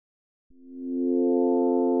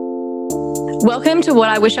Welcome to What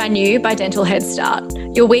I Wish I Knew by Dental Head Start,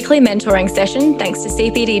 your weekly mentoring session thanks to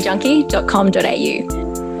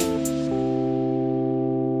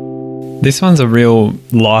cpdjunkie.com.au. This one's a real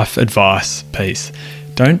life advice piece.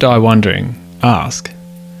 Don't die wondering, ask.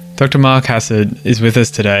 Dr. Mark Hassard is with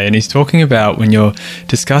us today, and he's talking about when you're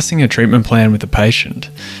discussing a treatment plan with a patient,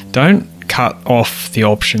 don't cut off the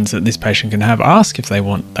options that this patient can have. Ask if they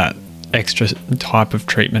want that extra type of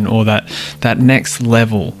treatment or that next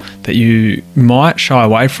level that you might shy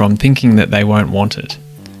away from thinking that they won't want it.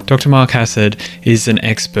 Dr. Mark Hassard is an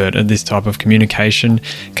expert at this type of communication,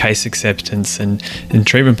 case acceptance and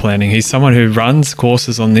treatment planning. He's someone who runs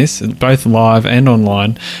courses on this, both live and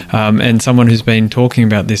online, and someone who's been talking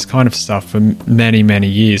about this kind of stuff for many, many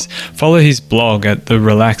years. Follow his blog at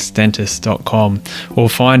therelaxeddentist.com or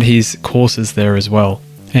find his courses there as well.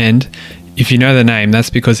 And if you know the name, that's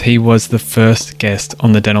because he was the first guest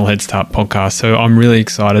on the Dental Head Start podcast. So I'm really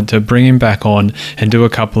excited to bring him back on and do a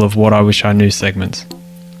couple of What I Wish I Knew segments.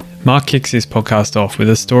 Mark kicks this podcast off with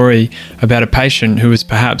a story about a patient who was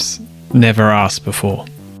perhaps never asked before.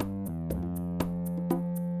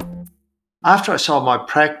 After I sold my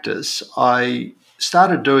practice, I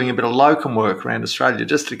started doing a bit of locum work around Australia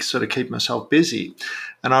just to sort of keep myself busy.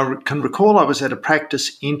 And I can recall I was at a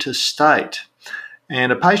practice interstate.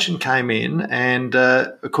 And a patient came in and,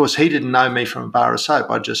 of course, he didn't know me from a bar of soap.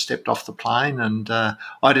 I just stepped off the plane and I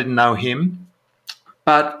didn't know him.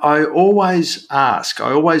 But I always ask,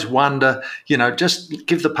 I always wonder, just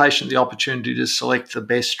give the patient the opportunity to select the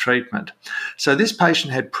best treatment. So this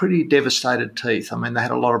patient had pretty devastated teeth. I mean, they had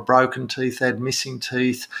a lot of broken teeth, they had missing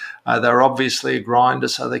teeth. They were obviously a grinder,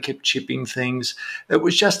 so they kept chipping things. It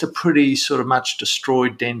was just a pretty sort of much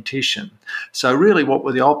destroyed dentition. So really what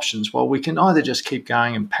were the options? Well, we can either just keep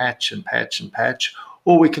going and patch and patch and patch,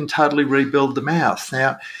 or we can totally rebuild the mouth.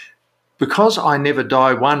 Now, because I never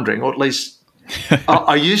die wondering, or at least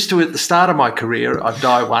I used to at the start of my career, I'd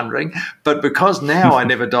die wondering, but because now I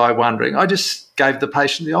never die wondering, I just gave the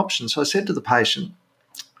patient the option. So I said to the patient,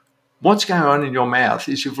 what's going on in your mouth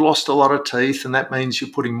is you've lost a lot of teeth, and that means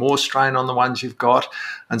you're putting more strain on the ones you've got,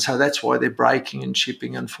 and so that's why they're breaking and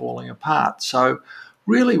chipping and falling apart. So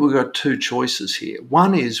really we've got two choices here.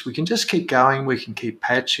 One is we can just keep going, we can keep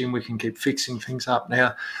patching, we can keep fixing things up.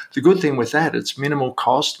 Now, the good thing with that, it's minimal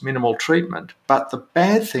cost, minimal treatment. But the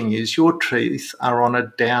bad thing is your teeth are on a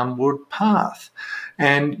downward path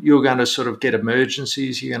and you're going to sort of get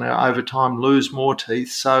emergencies. You're going to, over time, lose more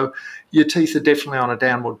teeth. So your teeth are definitely on a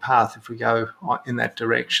downward path if we go in that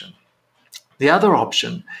direction. The other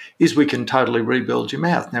option is we can totally rebuild your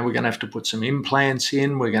mouth. Now, we're going to have to put some implants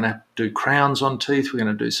in. We're going to do crowns on teeth. We're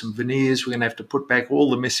going to do some veneers. We're going to have to put back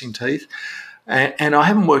all the missing teeth. And I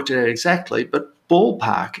haven't worked it out exactly, but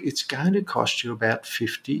ballpark, it's going to cost you about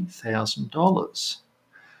 $50,000.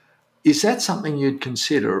 Is that something you'd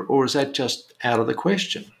consider, or is that just out of the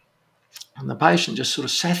question? And the patient just sort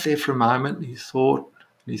of sat there for a moment. And he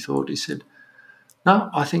said,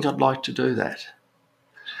 no, I think I'd like to do that.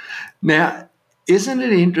 Now, isn't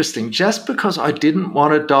it interesting? Just because I didn't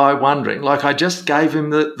want to die wondering, like I just gave him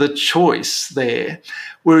the choice there.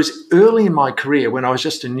 Whereas early in my career, when I was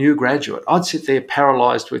just a new graduate, I'd sit there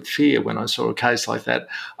paralysed with fear when I saw a case like that.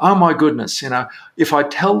 Oh my goodness, if I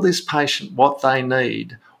tell this patient what they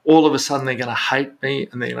need, all of a sudden they're going to hate me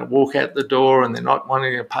and they're going to walk out the door and they're not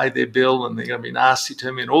wanting to pay their bill and they're going to be nasty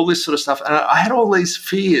to me and all this sort of stuff. And I had all these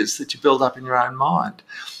fears that you build up in your own mind.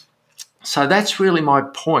 So that's really my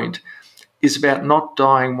point, is about not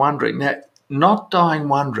dying wondering. Now, not dying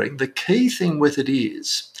wondering, the key thing with it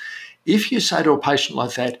is, if you say to a patient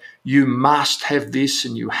like that, you must have this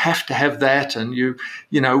and you have to have that and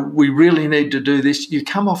we really need to do this, you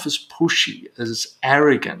come off as pushy, as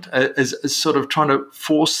arrogant, as sort of trying to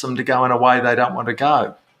force them to go in a way they don't want to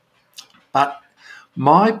go. But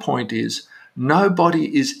my point is,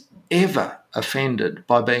 nobody is ever offended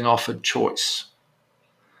by being offered choice.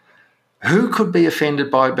 Who could be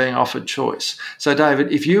offended by being offered choice? So,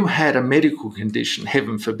 David, if you had a medical condition,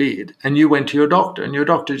 heaven forbid, and you went to your doctor and your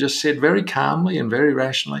doctor just said very calmly and very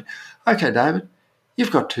rationally, okay, David,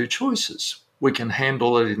 you've got two choices. We can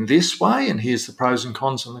handle it in this way, and here's the pros and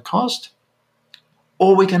cons and the cost,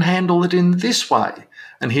 or we can handle it in this way,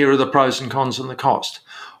 and here are the pros and cons and the cost.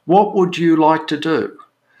 What would you like to do?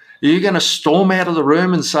 Are you going to storm out of the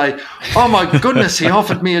room and say, oh, my goodness, he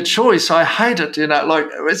offered me a choice. I hate it.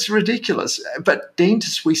 It's ridiculous. But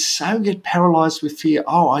dentists, we so get paralysed with fear.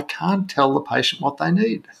 Oh, I can't tell the patient what they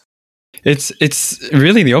need. It's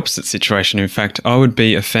really the opposite situation. In fact, I would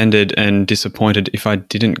be offended and disappointed if I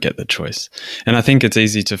didn't get the choice. And I think it's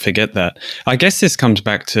easy to forget that. I guess this comes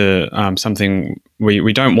back to something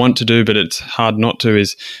we don't want to do, but it's hard not to,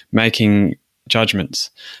 is making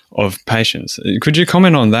judgments of patients. Could you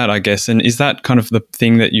comment on that, I guess? And is that kind of the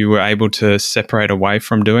thing that you were able to separate away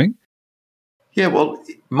from doing? Yeah, well,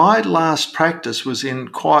 my last practice was in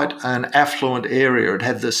quite an affluent area. It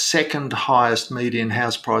had the second highest median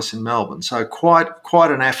house price in Melbourne, so quite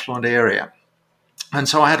an affluent area. And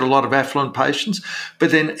so I had a lot of affluent patients,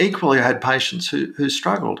 but then equally I had patients who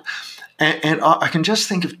struggled. And I can just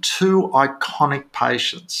think of two iconic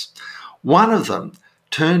patients. One of them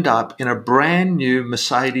turned up in a brand new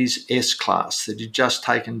Mercedes S-Class that he'd just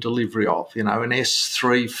taken delivery of, an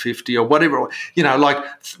S350 or whatever, like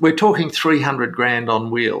we're talking 300 grand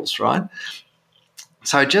on wheels, right?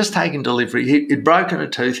 So just taken delivery, he'd broken a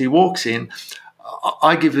tooth, he walks in,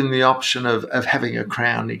 I give him the option of having a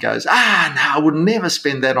crown. He goes, no, I would never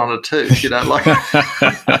spend that on a tooth, like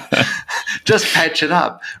just patch it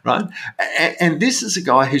up, right? And this is a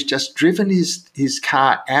guy who's just driven his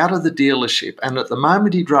car out of the dealership, and at the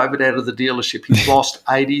moment he drove it out of the dealership, he lost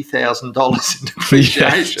 $80,000 in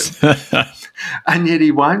depreciation. Yes. And yet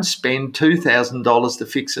he won't spend $2,000 to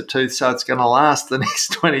fix a tooth, so it's going to last the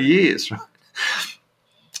next 20 years, right?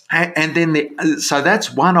 And then so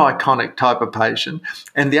that's one iconic type of patient.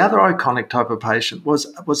 And the other iconic type of patient was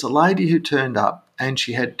a lady who turned up and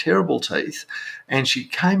she had terrible teeth, and she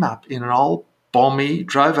came up in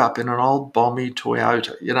drove up in an old bomby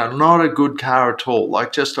Toyota, not a good car at all,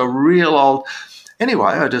 like just a real old.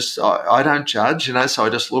 Anyway, I don't judge, so I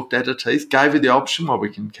just looked at her teeth, gave her the option, well, we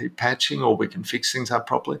can keep patching or we can fix things up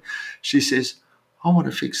properly. She says, I want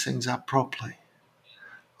to fix things up properly.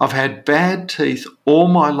 I've had bad teeth all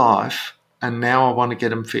my life, and now I want to get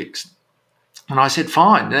them fixed. And I said,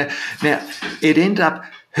 fine. Now it ended up,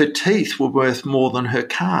 her teeth were worth more than her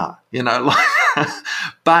car,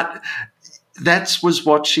 but that was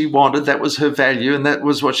what she wanted. That was her value, and that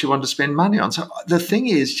was what she wanted to spend money on. So the thing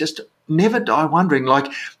is, just never die wondering.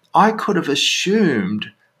 Like, I could have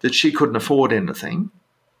assumed that she couldn't afford anything,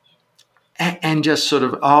 and just sort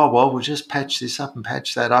of, we'll just patch this up and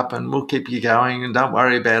patch that up and we'll keep you going and don't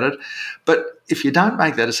worry about it. But if you don't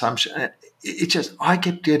make that assumption, I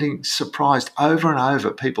kept getting surprised over and over,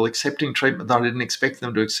 people accepting treatment that I didn't expect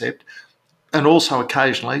them to accept. And also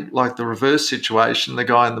occasionally, like the reverse situation, the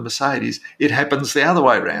guy in the Mercedes, it happens the other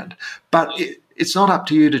way around. But it's not up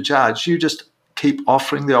to you to judge. You just keep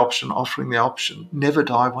offering the option, never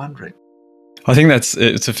die wondering. I think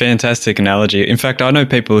it's a fantastic analogy. In fact, I know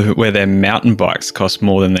people where their mountain bikes cost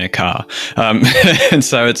more than their car. And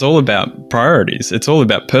so it's all about priorities. It's all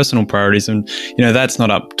about personal priorities. And, that's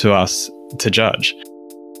not up to us to judge.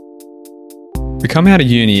 We come out of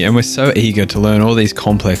uni and we're so eager to learn all these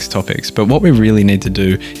complex topics, but what we really need to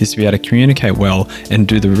do is to be able to communicate well and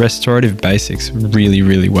do the restorative basics really,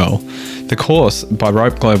 really well. The course by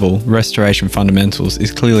Rope Global, Restoration Fundamentals,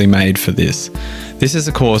 is clearly made for this. This is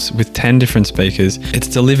a course with 10 different speakers. It's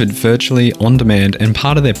delivered virtually on demand and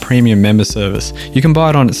part of their premium member service. You can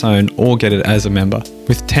buy it on its own or get it as a member.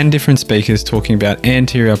 With 10 different speakers talking about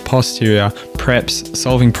anterior, posterior, preps,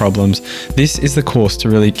 solving problems, this is the course to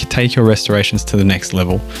really take your restorations to the next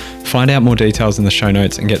level. Find out more details in the show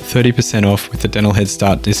notes and get 30% off with the Dental Head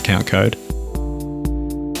Start discount code.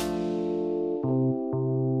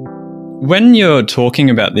 When you're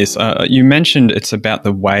talking about this, you mentioned it's about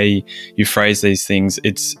the way you phrase these things.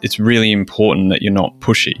 It's really important that you're not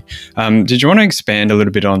pushy. Did you want to expand a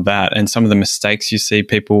little bit on that and some of the mistakes you see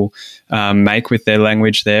people make with their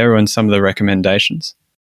language there, and some of the recommendations?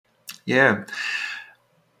 Yeah.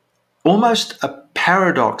 Almost a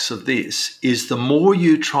paradox of this is the more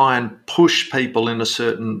you try and push people in a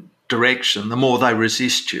certain direction, the more they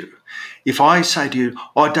resist you. If I say to you,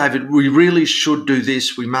 David, we really should do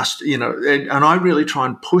this, we must, and I really try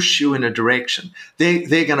and push you in a direction, they're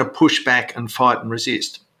going to push back and fight and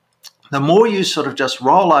resist. The more you sort of just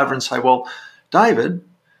roll over and say, well, David,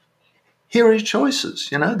 here are your choices.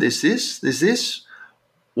 There's this.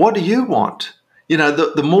 What do you want?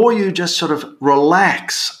 The more you just sort of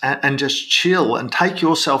relax and just chill and take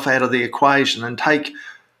yourself out of the equation and take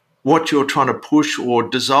what you're trying to push or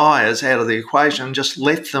desires out of the equation and just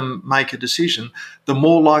let them make a decision, the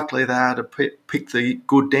more likely they are to pick the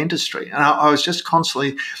good dentistry. And I was just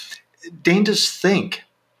constantly, dentists think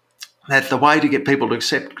that the way to get people to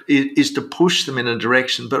accept is to push them in a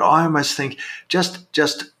direction, but I almost think just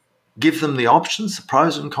give them the options, the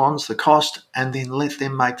pros and cons, the cost, and then let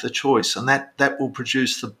them make the choice. And that will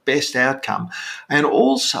produce the best outcome. And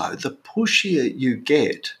also, the pushier you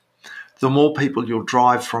get, the more people you'll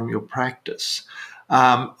drive from your practice.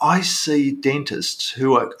 I see dentists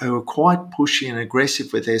who are quite pushy and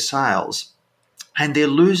aggressive with their sales, and they're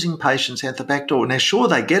losing patients out the back door. Now, sure,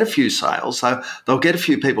 they get a few sales, so they'll get a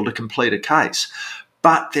few people to complete a case,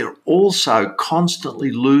 but they're also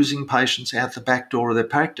constantly losing patients out the back door of their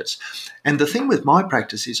practice. And the thing with my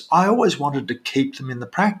practice is I always wanted to keep them in the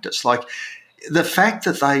practice. Like, the fact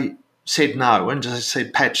that they said no and just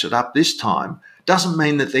said patch it up this time doesn't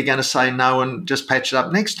mean that they're going to say no and just patch it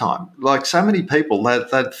up next time. Like, so many people,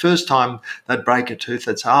 that first time they'd break a tooth,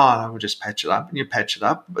 they'd say, oh, no, we'll just patch it up. And you patch it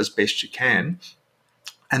up as best you can.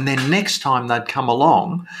 And then next time they'd come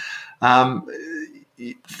along,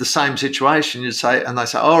 the same situation, you'd say, and they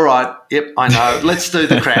say, all right, yep, I know, let's do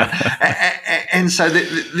the crown. And so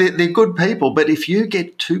they're good people, but if you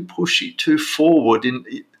get too pushy, too forward,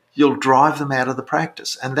 you'll drive them out of the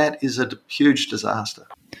practice, and that is a huge disaster.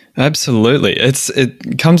 Absolutely.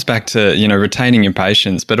 It comes back to, retaining your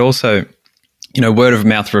patients, but also, word of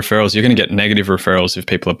mouth referrals. You're going to get negative referrals if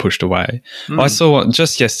people are pushed away. I saw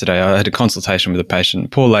just yesterday, I had a consultation with a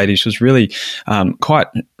patient. Poor lady, she was really quite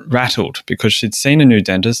rattled because she'd seen a new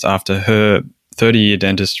dentist after her 30-year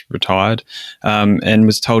dentist retired, and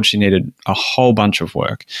was told she needed a whole bunch of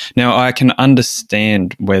work. Now, I can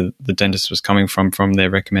understand where the dentist was coming from their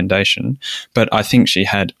recommendation, but I think she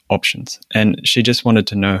had options, and she just wanted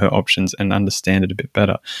to know her options and understand it a bit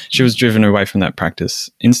better. She was driven away from that practice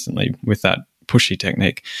instantly with that pushy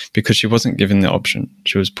technique because she wasn't given the option.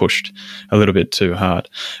 She was pushed a little bit too hard.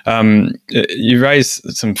 You raise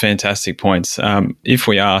some fantastic points. If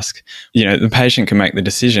we ask, the patient can make the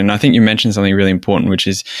decision. I think you mentioned something really important, which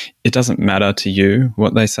is it doesn't matter to you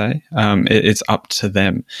what they say. It's up to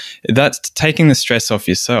them. That's taking the stress off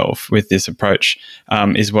yourself with this approach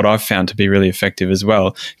is what I've found to be really effective as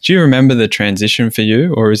well. Do you remember the transition for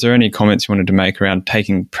you, or is there any comments you wanted to make around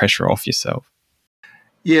taking pressure off yourself?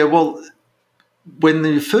 Yeah, well, when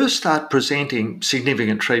you first start presenting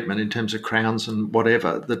significant treatment in terms of crowns and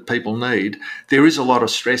whatever that people need, there is a lot of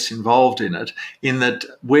stress involved in it, in that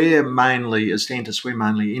we're mainly, as dentists, we're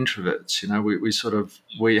mainly introverts.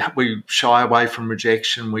 We shy away from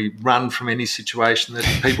rejection. We run from any situation that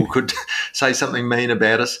people could say something mean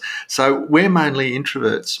about us. So we're mainly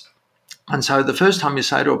introverts. And so the first time you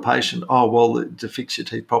say to a patient, oh, well, to fix your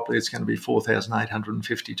teeth properly, it's going to be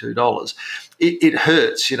 $4,852, it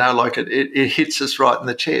hurts, it hits us right in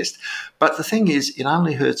the chest. But the thing is, it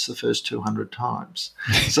only hurts the first 200 times.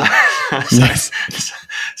 So, Yes.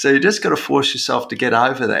 so you just got to force yourself to get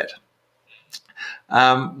over that.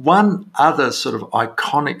 One other sort of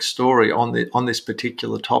iconic story on this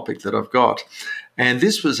particular topic that I've got, and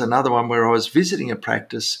this was another one where I was visiting a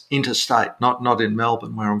practice interstate, not in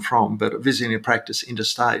Melbourne where I'm from, but visiting a practice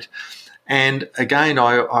interstate. And again,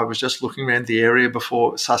 I was just looking around the area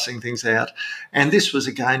before sussing things out. And this was,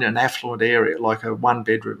 again, an affluent area, like a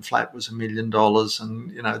one-bedroom flat was $1 million.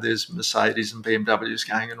 And, there's Mercedes and BMWs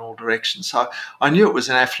going in all directions. So I knew it was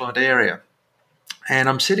an affluent area. And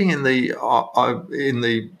I'm sitting in the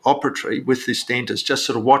operatory with this dentist, just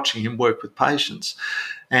sort of watching him work with patients.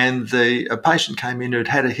 And a patient came in who'd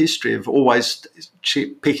had a history of always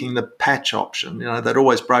picking the patch option. They'd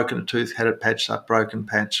always broken a tooth, had it patched up, broken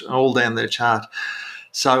patch, all down their chart.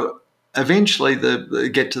 So eventually they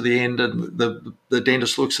get to the end and the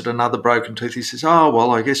dentist looks at another broken tooth. He says, oh,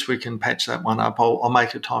 well, I guess we can patch that one up. I'll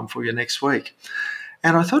make a time for you next week.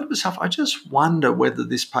 And I thought to myself, I just wonder whether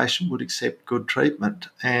this patient would accept good treatment.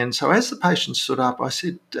 And so as the patient stood up, I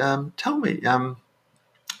said, tell me,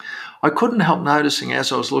 I couldn't help noticing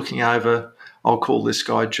as I was looking over, I'll call this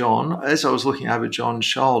guy John, as I was looking over John's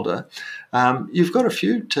shoulder, you've got a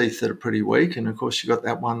few teeth that are pretty weak, and of course you've got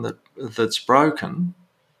that one that's broken.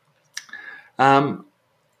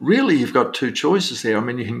 Really, you've got two choices there. I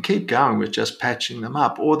mean, you can keep going with just patching them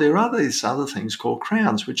up, or there are these other things called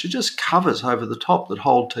crowns, which are just covers over the top that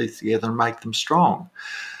hold teeth together and make them strong.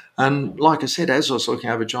 And like I said, as I was looking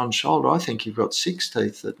over John's shoulder, I think you've got 6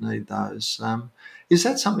 teeth that need those. Is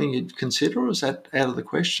that something you'd consider, or is that out of the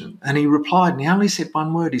question? And he replied, and he only said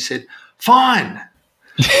one word. He said, fine.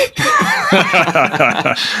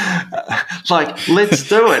 Like, let's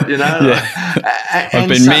do it, Yeah. I've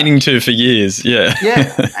been meaning to for years. Yeah.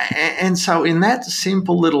 And so in that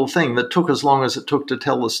simple little thing that took as long as it took to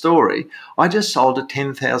tell the story, I just sold a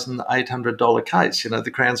 $10,800 case.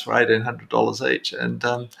 The crowns were $1,800 each. And,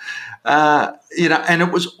 and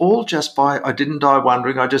it was all just by, I didn't die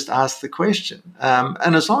wondering, I just asked the question.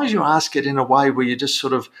 And as long as you ask it in a way where you just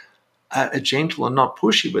sort of gentle and not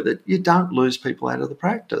pushy with it, you don't lose people out of the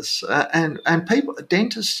practice. And people,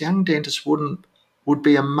 young dentists would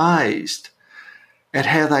be amazed at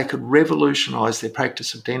how they could revolutionise their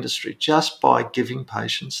practice of dentistry just by giving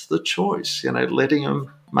patients the choice, letting them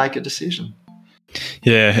make a decision.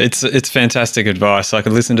 Yeah, it's fantastic advice. I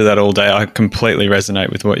could listen to that all day. I completely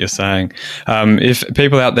resonate with what you're saying. If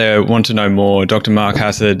people out there want to know more, Dr. Mark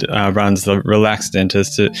Hassard runs the Relaxed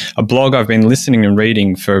Dentist, a blog I've been listening and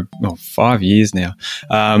reading for 5 years now,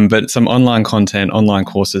 but some online content, online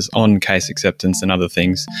courses on case acceptance and other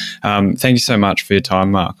things. Thank you so much for your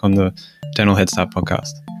time, Mark, on the Dental Head Start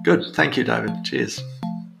podcast. Good. Thank you, David. Cheers.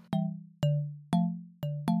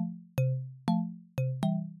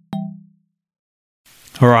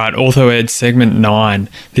 All right, OrthoEd segment 9.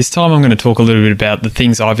 This time I'm going to talk a little bit about the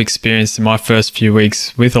things I've experienced in my first few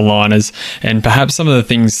weeks with aligners and perhaps some of the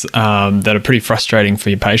things that are pretty frustrating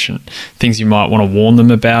for your patient, things you might want to warn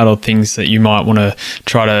them about or things that you might want to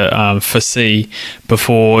try to foresee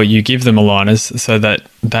before you give them aligners so that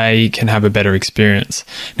they can have a better experience.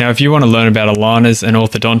 Now, if you want to learn about aligners and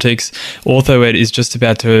orthodontics, OrthoEd is just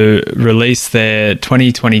about to release their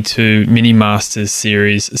 2022 Mini Masters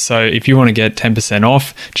series. So if you want to get 10%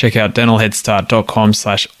 off, check out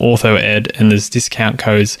dentalheadstart.com/orthoed, and there's discount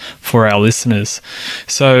codes for our listeners.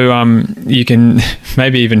 So you can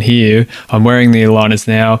maybe even hear I'm wearing the aligners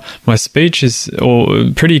now. My speech is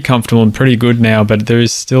all pretty comfortable and pretty good now, but there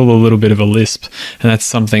is still a little bit of a lisp, and that's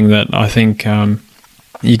something that I think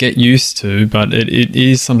you get used to, but it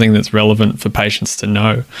is something that's relevant for patients to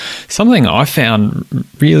know. Something I found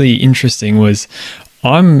really interesting was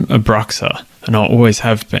I'm a bruxer, and I always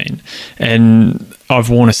have been, and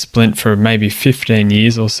I've worn a splint for maybe 15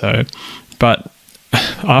 years or so, but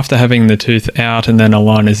after having the tooth out and then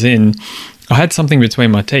aligners in, I had something between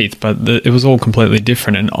my teeth, but it was all completely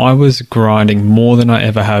different, and I was grinding more than I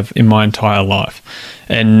ever have in my entire life.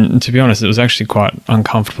 And to be honest, it was actually quite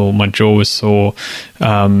uncomfortable. My jaw was sore.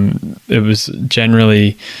 It was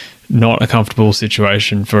generally not a comfortable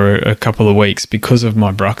situation for a couple of weeks because of my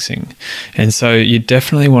bruxing. And so you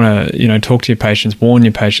definitely want to, talk to your patients, warn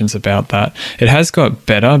your patients about that. It has got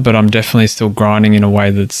better, but I'm definitely still grinding in a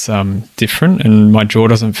way that's different, and my jaw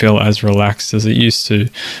doesn't feel as relaxed as it used to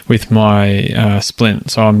with my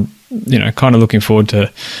splint. So I'm, kind of looking forward to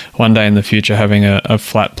one day in the future having a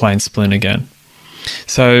flat plain splint again.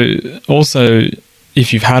 So also,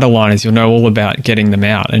 if you've had aligners, you'll know all about getting them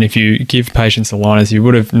out. And if you give patients aligners, you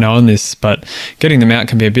would have known this, but getting them out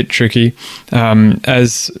can be a bit tricky.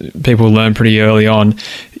 As people learn pretty early on,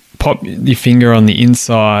 pop your finger on the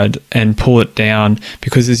inside and pull it down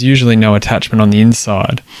because there's usually no attachment on the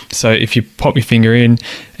inside. So if you pop your finger in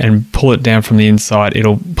and pull it down from the inside,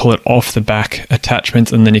 it'll pull it off the back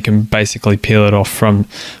attachments, and then you can basically peel it off from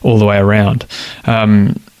all the way around.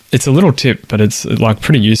 It's a little tip, but it's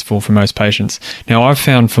pretty useful for most patients. Now, I've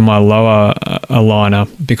found for my lower aligner,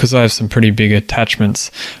 because I have some pretty big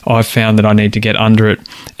attachments, I've found that I need to get under it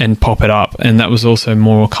and pop it up. And that was also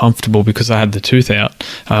more comfortable because I had the tooth out.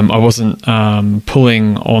 I wasn't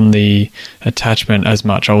pulling on the attachment as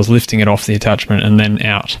much. I was lifting it off the attachment and then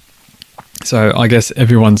out. So I guess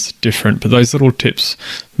everyone's different, but those little tips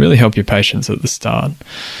really help your patients at the start.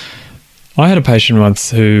 I had a patient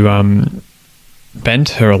once who bent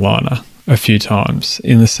her aligner a few times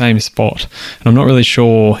in the same spot, and I'm not really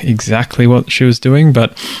sure exactly what she was doing,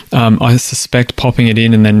 but I suspect popping it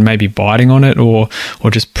in and then maybe biting on it or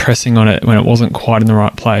just pressing on it when it wasn't quite in the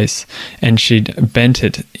right place, and she'd bent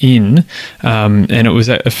it in, and it was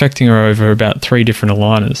affecting her over about 3 different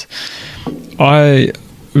aligners. I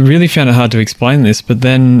really found it hard to explain this, but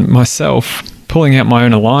then myself pulling out my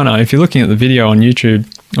own aligner, if you're looking at the video on YouTube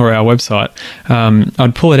or our website,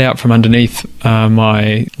 I'd pull it out from underneath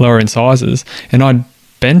my lower incisors, and I'd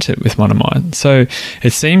bent it with one of mine. So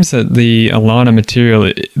it seems that the aligner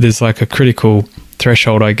material, there's like a critical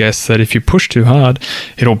threshold, I guess, that if you push too hard,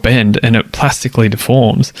 it'll bend and it plastically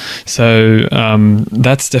deforms. So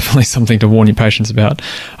that's definitely something to warn your patients about.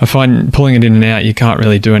 I find pulling it in and out, you can't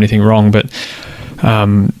really do anything wrong, but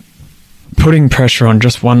putting pressure on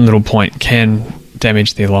just one little point can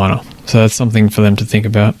damage the aligner. So that's something for them to think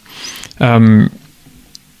about.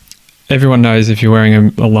 Everyone knows if you're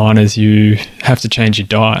wearing aligners, you have to change your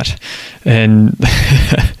diet, and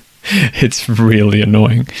it's really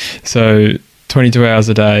annoying. So 22 hours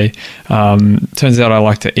a day. Turns out I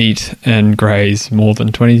like to eat and graze more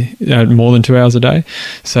than 2 hours a day.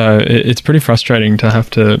 So it's pretty frustrating to have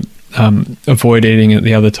to avoid eating at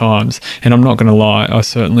the other times. And I'm not going to lie, I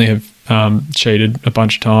certainly have cheated a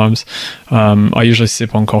bunch of times. I usually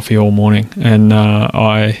sip on coffee all morning, and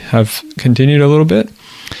I have continued a little bit,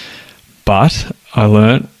 but I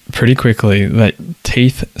learnt pretty quickly that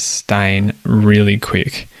teeth stain really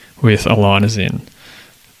quick with aligners in.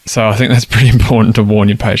 So I think that's pretty important to warn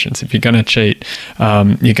your patients. If you're going to cheat,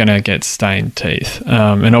 you're going to get stained teeth,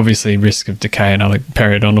 and obviously risk of decay and other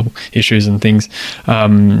periodontal issues and things.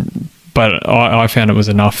 But I found it was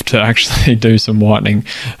enough to actually do some whitening,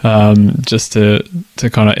 just to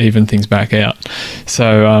kind of even things back out.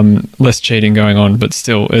 So less cheating going on, but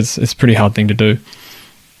still, it's a pretty hard thing to do.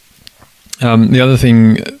 The other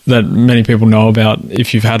thing that many people know about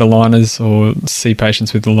if you've had aligners or see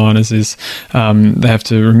patients with aligners is they have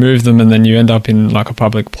to remove them, and then you end up in like a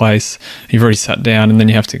public place. You've already sat down, and then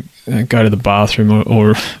you have to go to the bathroom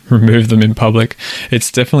or remove them in public.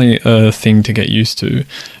 It's definitely a thing to get used to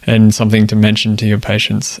and something to mention to your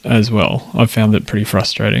patients as well. I've found it pretty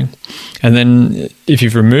frustrating. And then if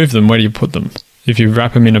you've removed them, where do you put them? If you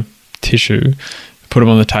wrap them in a tissue, put them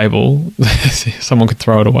on the table, someone could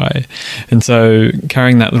throw it away. And so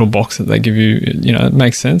carrying that little box that they give you, it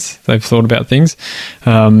makes sense. They've thought about things.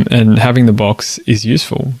 And having the box is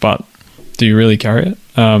useful, but do you really carry it?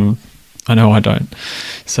 I know I don't.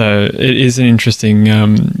 So it is an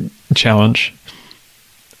interesting challenge.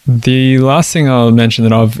 The last thing I'll mention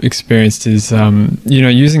that I've experienced is,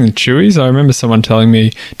 using the Chewies. I remember someone telling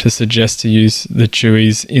me to suggest to use the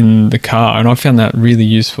Chewies in the car, and I found that really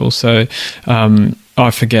useful. So I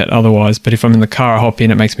forget otherwise, but if I'm in the car, I hop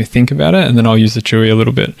in, it makes me think about it, and then I'll use the Chewy a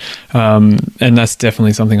little bit. And that's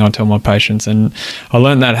definitely something I tell my patients. And I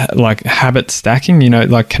learned that like habit stacking,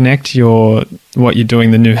 connect what you're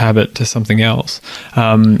doing, the new habit, to something else.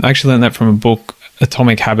 I actually learned that from a book,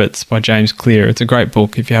 Atomic Habits by James Clear. It's a great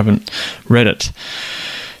book if you haven't read it.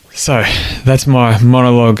 So that's my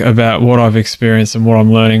monologue about what I've experienced and what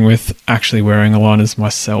I'm learning with actually wearing aligners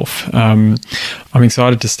myself. I'm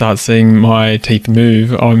excited to start seeing my teeth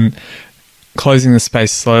move. I'm closing the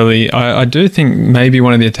space slowly. I do think maybe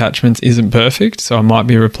one of the attachments isn't perfect, so I might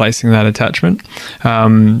be replacing that attachment.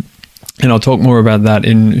 And I'll talk more about that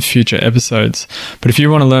in future episodes. But if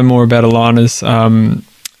you want to learn more about aligners,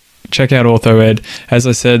 check out OrthoEd. As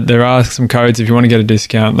I said, there are some codes if you want to get a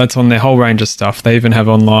discount. That's on their whole range of stuff. They even have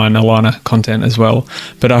online aligner content as well.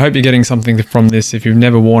 But I hope you're getting something from this. If you've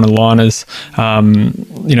never worn aligners,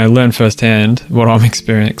 learn firsthand what I'm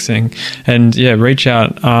experiencing. And reach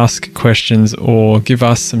out, ask questions, or give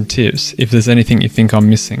us some tips if there's anything you think I'm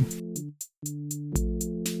missing.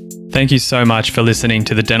 Thank you so much for listening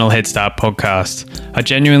to the Dental Head Start podcast. I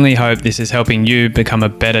genuinely hope this is helping you become a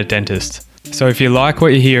better dentist. So if you like what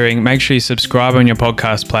you're hearing, make sure you subscribe on your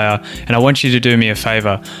podcast player, and I want you to do me a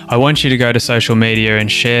favor. I want you to go to social media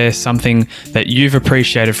and share something that you've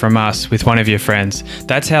appreciated from us with one of your friends.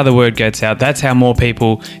 That's how the word gets out. That's how more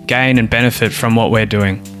people gain and benefit from what we're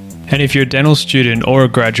doing. And if you're a dental student or a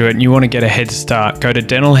graduate and you want to get a head start, go to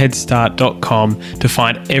dentalheadstart.com to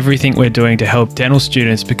find everything we're doing to help dental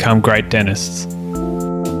students become great dentists.